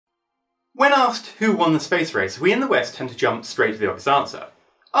When asked who won the space race, we in the West tend to jump straight to the obvious answer.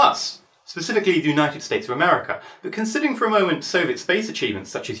 Us. Specifically the United States of America. But considering for a moment Soviet space achievements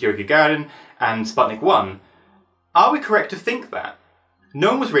such as Yuri Gagarin and Sputnik 1, are we correct to think that?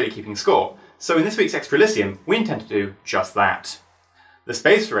 No one was really keeping score, so in this week's Extra Elysium, we intend to do just that. The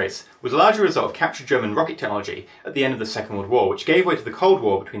space race was largely a result of captured German rocket technology at the end of the Second World War, which gave way to the Cold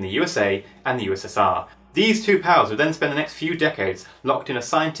War between the USA and the USSR. These two powers would then spend the next few decades locked in a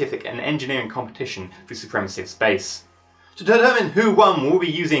scientific and engineering competition for supremacy of space. To determine who won, we'll be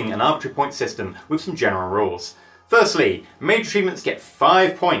using an arbitrary point system with some general rules. Firstly, major achievements get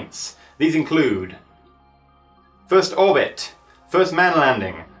 5 points. These include first orbit, first man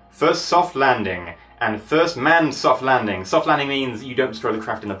landing, first soft landing, and first manned soft landing. Soft landing means you don't destroy the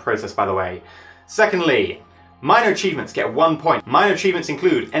craft in the process, by the way. Secondly, minor achievements get 1 point. Minor achievements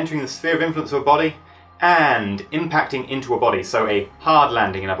include entering the sphere of influence of a body and impacting into a body, so a hard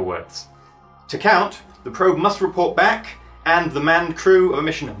landing in other words. To count, the probe must report back, and the manned crew of a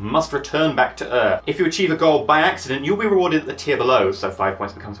mission must return back to Earth. If you achieve a goal by accident, you'll be rewarded at the tier below, so 5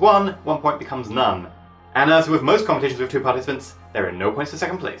 points becomes 1, 1 point becomes none. And as with most competitions with 2 participants, there are no points for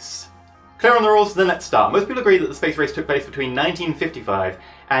second place. Clear on the rules? Then let's start. Most people agree that the space race took place between 1955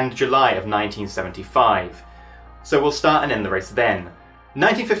 and July of 1975. So we'll start and end the race then.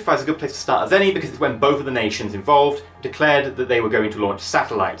 1955 is a good place to start as any because it's when both of the nations involved declared that they were going to launch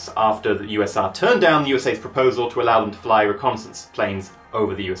satellites after the USSR turned down the USA's proposal to allow them to fly reconnaissance planes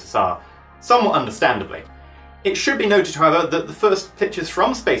over the USSR, somewhat understandably. It should be noted, however, that the first pictures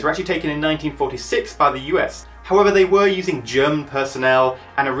from space were actually taken in 1946 by the US. However, they were using German personnel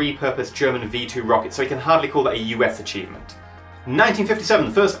and a repurposed German V-2 rocket, so you can hardly call that a US achievement. In 1957,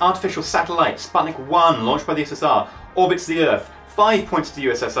 the first artificial satellite, Sputnik 1, launched by the USSR, orbits the Earth. 5 points to the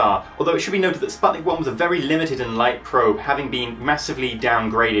USSR, although it should be noted that Sputnik 1 was a very limited and light probe, having been massively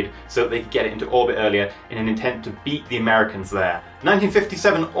downgraded so that they could get it into orbit earlier in an intent to beat the Americans there.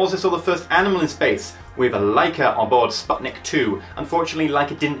 1957 also saw the first animal in space, with a Laika on board Sputnik 2. Unfortunately,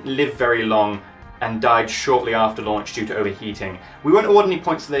 Laika didn't live very long and died shortly after launch due to overheating. We won't award any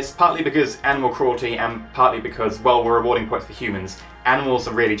points for this, partly because animal cruelty and partly because, well, we're awarding points for humans. Animals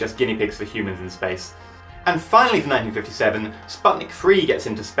are really just guinea pigs for humans in space. And finally, for 1957, Sputnik 3 gets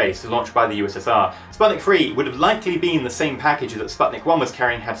into space, launched by the USSR. Sputnik 3 would have likely been the same package that Sputnik 1 was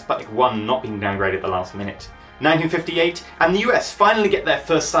carrying had Sputnik 1 not been downgraded at the last minute. 1958, and the US finally get their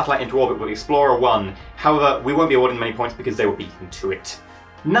first satellite into orbit with Explorer 1. However, we won't be awarding many points because they were beaten to it.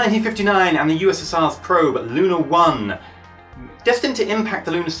 1959, and the USSR's probe, Luna 1, destined to impact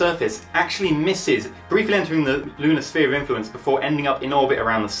the lunar surface, actually misses, briefly entering the lunar sphere of influence before ending up in orbit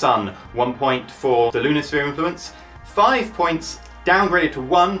around the Sun. 1 point for the lunar sphere of influence, 5 points downgraded to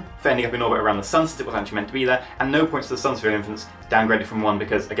 1 for ending up in orbit around the Sun since it wasn't actually meant to be there, and no points to the Sun sphere of influence, downgraded from 1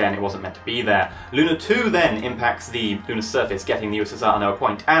 because, again, it wasn't meant to be there. Luna 2 then impacts the lunar surface, getting the USSR another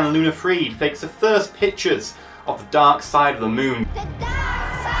point, and Luna 3 takes the first pictures of the dark side of the Moon,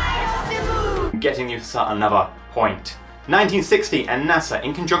 getting the USSR another point. 1960, and NASA,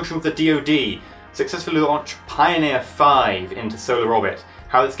 in conjunction with the DoD, successfully launched Pioneer 5 into solar orbit.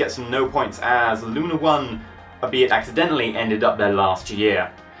 However, this gets them no points as Luna 1, albeit accidentally, ended up there last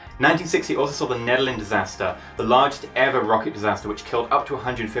year. 1960 also saw the Nedelin disaster, the largest ever rocket disaster which killed up to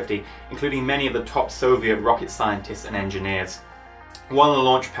 150, including many of the top Soviet rocket scientists and engineers. While on the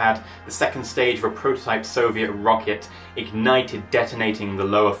launch pad, the second stage of a prototype Soviet rocket ignited, detonating the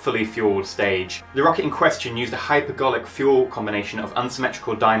lower fully fueled stage. The rocket in question used a hypergolic fuel combination of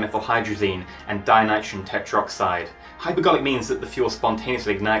unsymmetrical dimethylhydrazine and dinitrogen tetroxide. Hypergolic means that the fuels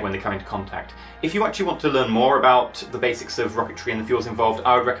spontaneously ignite when they come into contact. If you actually want to learn more about the basics of rocketry and the fuels involved,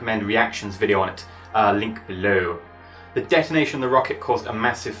 I would recommend Reaction's video on it, link below. The detonation of the rocket caused a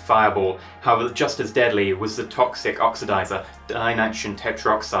massive fireball, however just as deadly was the toxic oxidizer, dinitrogen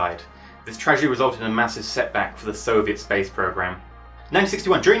tetroxide. This tragedy resulted in a massive setback for the Soviet space program.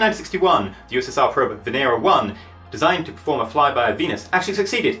 1961. During 1961, the USSR probe Venera 1, designed to perform a flyby of Venus, actually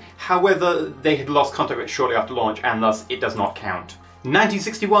succeeded. However, they had lost contact with it shortly after launch, and thus it does not count.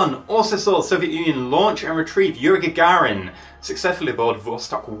 1961 also saw the Soviet Union launch and retrieve Yuri Gagarin successfully aboard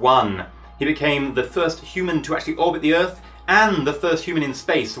Vostok 1. He became the first human to actually orbit the Earth and the first human in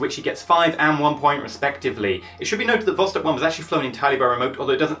space, for which he gets 5 and 1 point respectively. It should be noted that Vostok 1 was actually flown entirely by remote,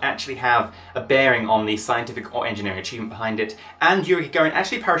 although it doesn't actually have a bearing on the scientific or engineering achievement behind it, and Yuri Gagarin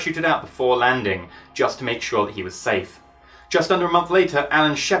actually parachuted out before landing, just to make sure that he was safe. Just under a month later,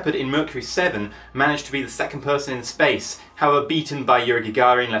 Alan Shepard in Mercury 7 managed to be the second person in space. However, beaten by Yuri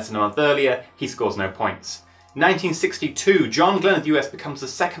Gagarin less than a month earlier, he scores no points. 1962, John Glenn of the US becomes the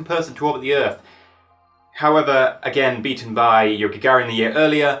second person to orbit the Earth. However, again beaten by Yuri Gagarin the year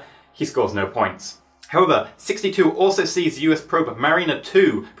earlier, He scores no points. However, 62 also sees the US probe Mariner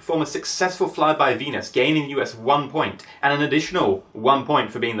 2 perform a successful flyby Venus, gaining the US 1 point, and an additional 1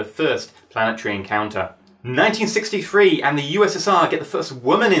 point for being the first planetary encounter. 1963, and the USSR get the first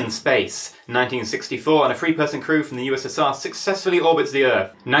woman in space. 1964, and a three-person crew from the USSR successfully orbits the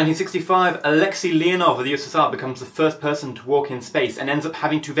Earth. 1965, Alexei Leonov of the USSR becomes the first person to walk in space and ends up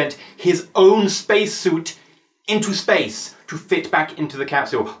having to vent his own spacesuit into space to fit back into the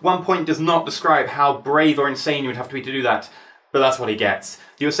capsule. 1 point does not describe how brave or insane you would have to be to do that, but that's what he gets.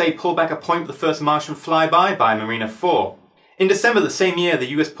 The USA pulled back a point with the first Martian flyby by Mariner 4. In December the same year,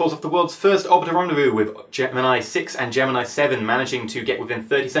 the US pulls off the world's first orbital rendezvous with Gemini 6 and Gemini 7, managing to get within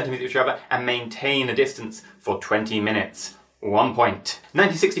 30 centimeters of each other and maintain a distance for 20 minutes. 1 point.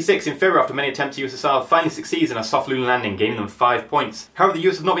 1966, in February, after many attempts, the USSR finally succeeds in a soft lunar landing, gaining them 5 points. However, the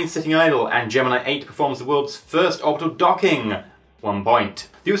US have not been sitting idle, and Gemini 8 performs the world's first orbital docking. 1 point.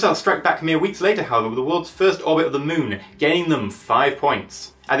 The USSR strike back mere weeks later, however, with the world's first orbit of the Moon, gaining them 5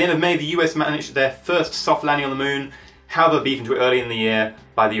 points. At the end of May, the US managed their first soft landing on the Moon, however, beaten to it early in the year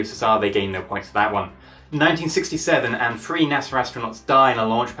by the USSR, they gained no points for that one. 1967, and 3 NASA astronauts die in a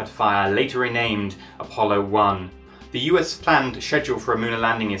launchpad fire, later renamed Apollo 1. The US planned schedule for a lunar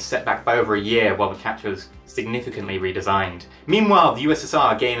landing is set back by over a year, while the capsule is significantly redesigned. Meanwhile, the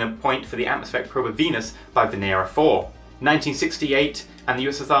USSR gain a point for the atmospheric probe of Venus by Venera 4. 1968, and the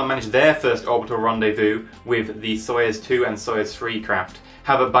USSR managed their first orbital rendezvous with the Soyuz 2 and Soyuz 3 craft.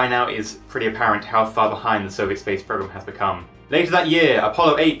 However, by now it is pretty apparent how far behind the Soviet space program has become. Later that year,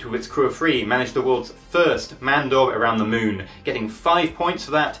 Apollo 8, with its crew of 3, managed the world's first manned orbit around the Moon, getting 5 points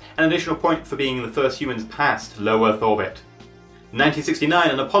for that, and an additional point for being the first humans past low Earth orbit.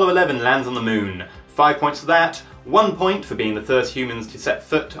 1969, and Apollo 11 lands on the Moon. 5 points for that, 1 point for being the first humans to set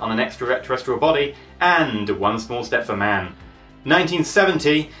foot on an extraterrestrial body, and 1 small step for man.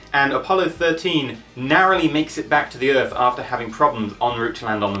 1970, and Apollo 13 narrowly makes it back to the Earth after having problems en route to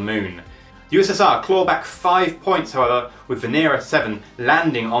land on the Moon. The USSR claw back 5 points, however, with Venera 7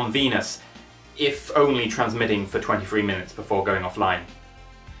 landing on Venus, if only transmitting for 23 minutes before going offline.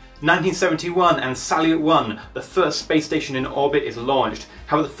 1971, and Salyut 1, the first space station in orbit, is launched.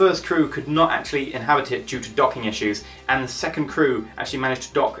 However, the first crew could not actually inhabit it due to docking issues, and the second crew actually managed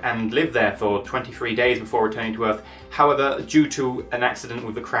to dock and live there for 23 days before returning to Earth. However, due to an accident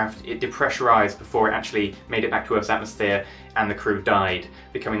with the craft, it depressurized before it actually made it back to Earth's atmosphere, and the crew died,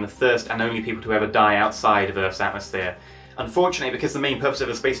 becoming the first and only people to ever die outside of Earth's atmosphere. Unfortunately, because the main purpose of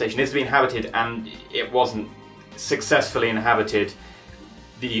a space station is to be inhabited, and it wasn't successfully inhabited,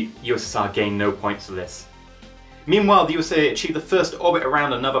 the USSR gained no points for this. Meanwhile, the USA achieved the first orbit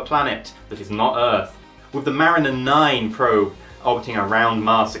around another planet that is not Earth, with the Mariner 9 probe orbiting around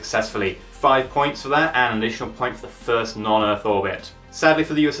Mars successfully. 5 points for that, and an additional point for the first non-Earth orbit. Sadly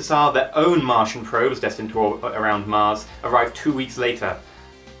for the USSR, their own Martian probes destined to orbit around Mars arrived 2 weeks later.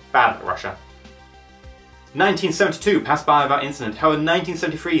 Bad for Russia. 1972 passed by without incident. However,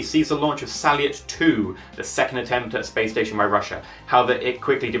 1973 sees the launch of Salyut 2, the second attempt at a space station by Russia. However, it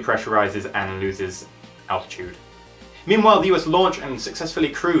quickly depressurizes and loses altitude. Meanwhile, the US launch and successfully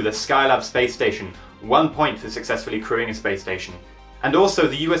crew the Skylab space station. 1 point for successfully crewing a space station. And also,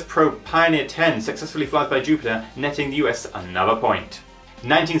 the US probe Pioneer 10 successfully flies by Jupiter, netting the US another point.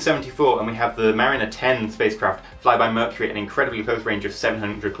 1974, and we have the Mariner 10 spacecraft fly by Mercury at an incredibly close range of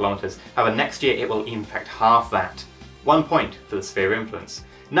 700 kilometers. However, next year it will in fact halve that. 1 point for the sphere of influence.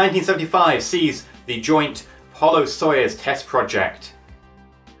 1975 sees the joint Apollo-Soyuz test project,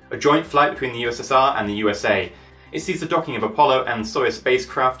 a joint flight between the USSR and the USA. It sees the docking of Apollo and Soyuz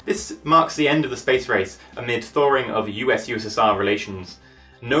spacecraft. This marks the end of the space race amid thawing of US-USSR relations.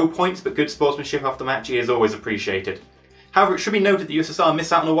 No points, but good sportsmanship after the match is always appreciated. However, it should be noted the USSR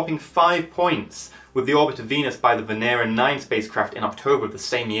missed out on a whopping 5 points with the orbit of Venus by the Venera 9 spacecraft in October of the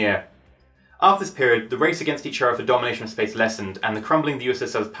same year. After this period, the race against each other for domination of space lessened, and the crumbling of the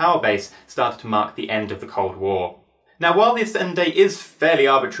USSR's power base started to mark the end of the Cold War. Now, while this end date is fairly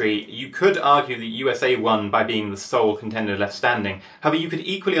arbitrary, you could argue that USA won by being the sole contender left standing. However, you could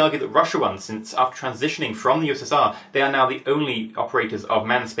equally argue that Russia won, since after transitioning from the USSR, they are now the only operators of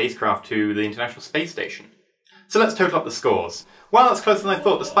manned spacecraft to the International Space Station. So let's total up the scores. While that's closer than I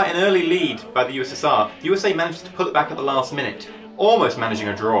thought, despite an early lead by the USSR, the USA managed to pull it back at the last minute, almost managing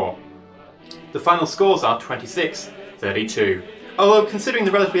a draw. The final scores are 26-32. Although, considering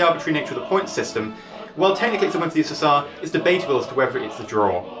the relatively arbitrary nature of the point system, while technically it's a win for the USSR, it's debatable as to whether it's a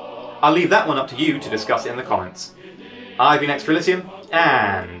draw. I'll leave that one up to you to discuss it in the comments. I've been Extra Elysium,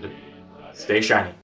 and stay shiny.